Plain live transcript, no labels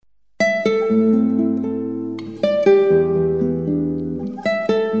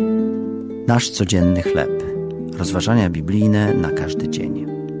Nasz codzienny chleb. Rozważania biblijne na każdy dzień.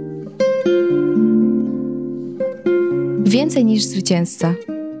 Więcej niż zwycięzca.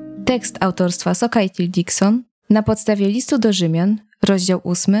 Tekst autorstwa Dixon na podstawie listu do Rzymian, rozdział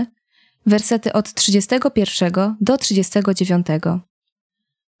 8, wersety od 31 do 39.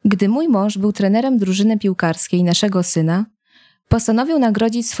 Gdy mój mąż był trenerem drużyny piłkarskiej naszego syna, postanowił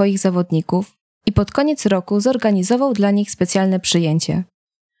nagrodzić swoich zawodników i pod koniec roku zorganizował dla nich specjalne przyjęcie.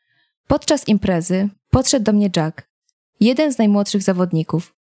 Podczas imprezy podszedł do mnie Jack, jeden z najmłodszych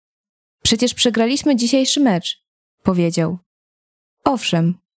zawodników. Przecież przegraliśmy dzisiejszy mecz, powiedział.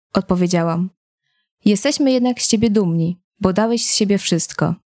 Owszem, odpowiedziałam. Jesteśmy jednak z ciebie dumni, bo dałeś z siebie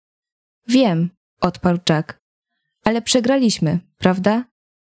wszystko. Wiem, odparł Jack, ale przegraliśmy, prawda?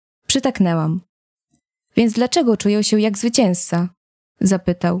 Przytaknęłam. Więc dlaczego czuję się jak zwycięzca?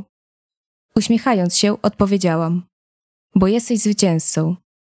 Zapytał. Uśmiechając się, odpowiedziałam. Bo jesteś zwycięzcą.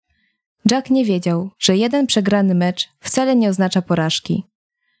 Jack nie wiedział, że jeden przegrany mecz wcale nie oznacza porażki.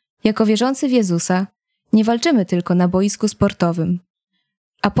 Jako wierzący w Jezusa nie walczymy tylko na boisku sportowym.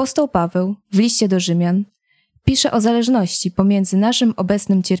 Apostoł Paweł w liście do Rzymian pisze o zależności pomiędzy naszym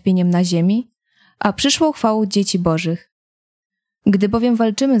obecnym cierpieniem na ziemi, a przyszłą chwałą dzieci Bożych. Gdy bowiem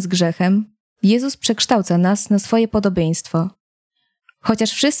walczymy z grzechem, Jezus przekształca nas na swoje podobieństwo.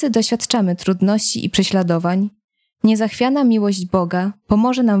 Chociaż wszyscy doświadczamy trudności i prześladowań, niezachwiana miłość Boga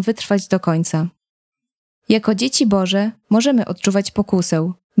pomoże nam wytrwać do końca. Jako dzieci Boże możemy odczuwać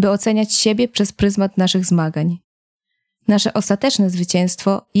pokusę, by oceniać siebie przez pryzmat naszych zmagań. Nasze ostateczne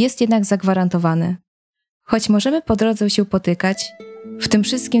zwycięstwo jest jednak zagwarantowane. Choć możemy po drodze się potykać, w tym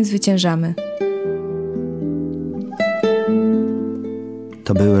wszystkim zwyciężamy.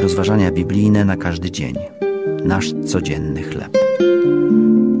 To były rozważania biblijne na każdy dzień. Nasz codzienny chleb.